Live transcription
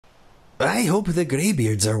I hope the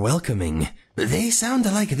Greybeards are welcoming. They sound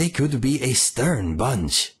like they could be a stern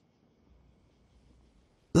bunch.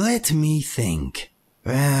 Let me think.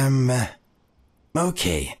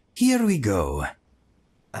 Okay, here we go.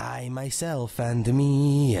 I, myself, and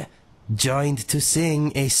me joined to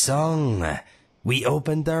sing a song. We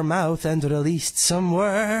opened our mouth and released some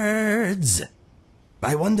words.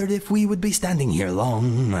 I wondered if we would be standing here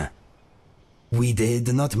long. We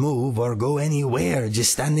did not move or go anywhere,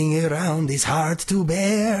 just standing around is hard to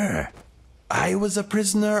bear. I was a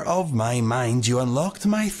prisoner of my mind, you unlocked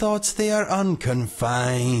my thoughts, they are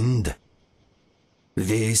unconfined.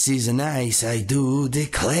 This is nice, I do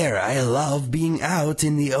declare, I love being out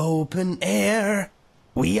in the open air.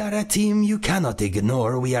 We are a team you cannot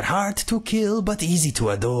ignore, we are hard to kill but easy to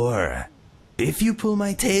adore. If you pull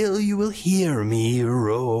my tail, you will hear me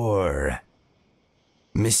roar.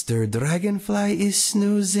 Mr. Dragonfly is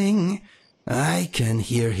snoozing, I can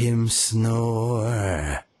hear him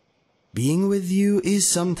snore. Being with you is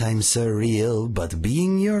sometimes surreal, but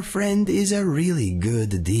being your friend is a really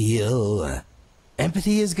good deal.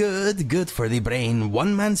 Empathy is good, good for the brain,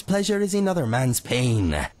 one man's pleasure is another man's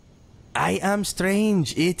pain. I am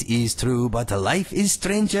strange, it is true, but life is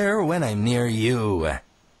stranger when I'm near you.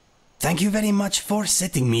 Thank you very much for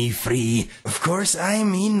setting me free. Of course, I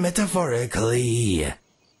mean metaphorically.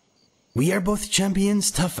 We are both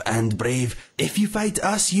champions, tough and brave. If you fight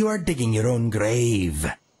us, you are digging your own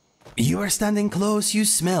grave. You are standing close, you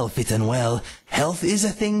smell fit and well. Health is a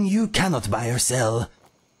thing you cannot buy or sell.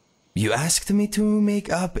 You asked me to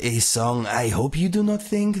make up a song. I hope you do not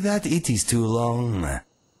think that it is too long.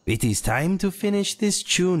 It is time to finish this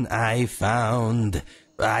tune I found.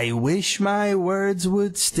 I wish my words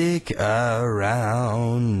would stick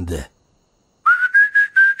around.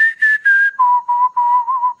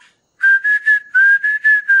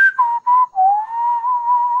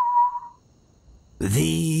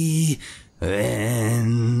 The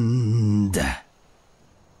end.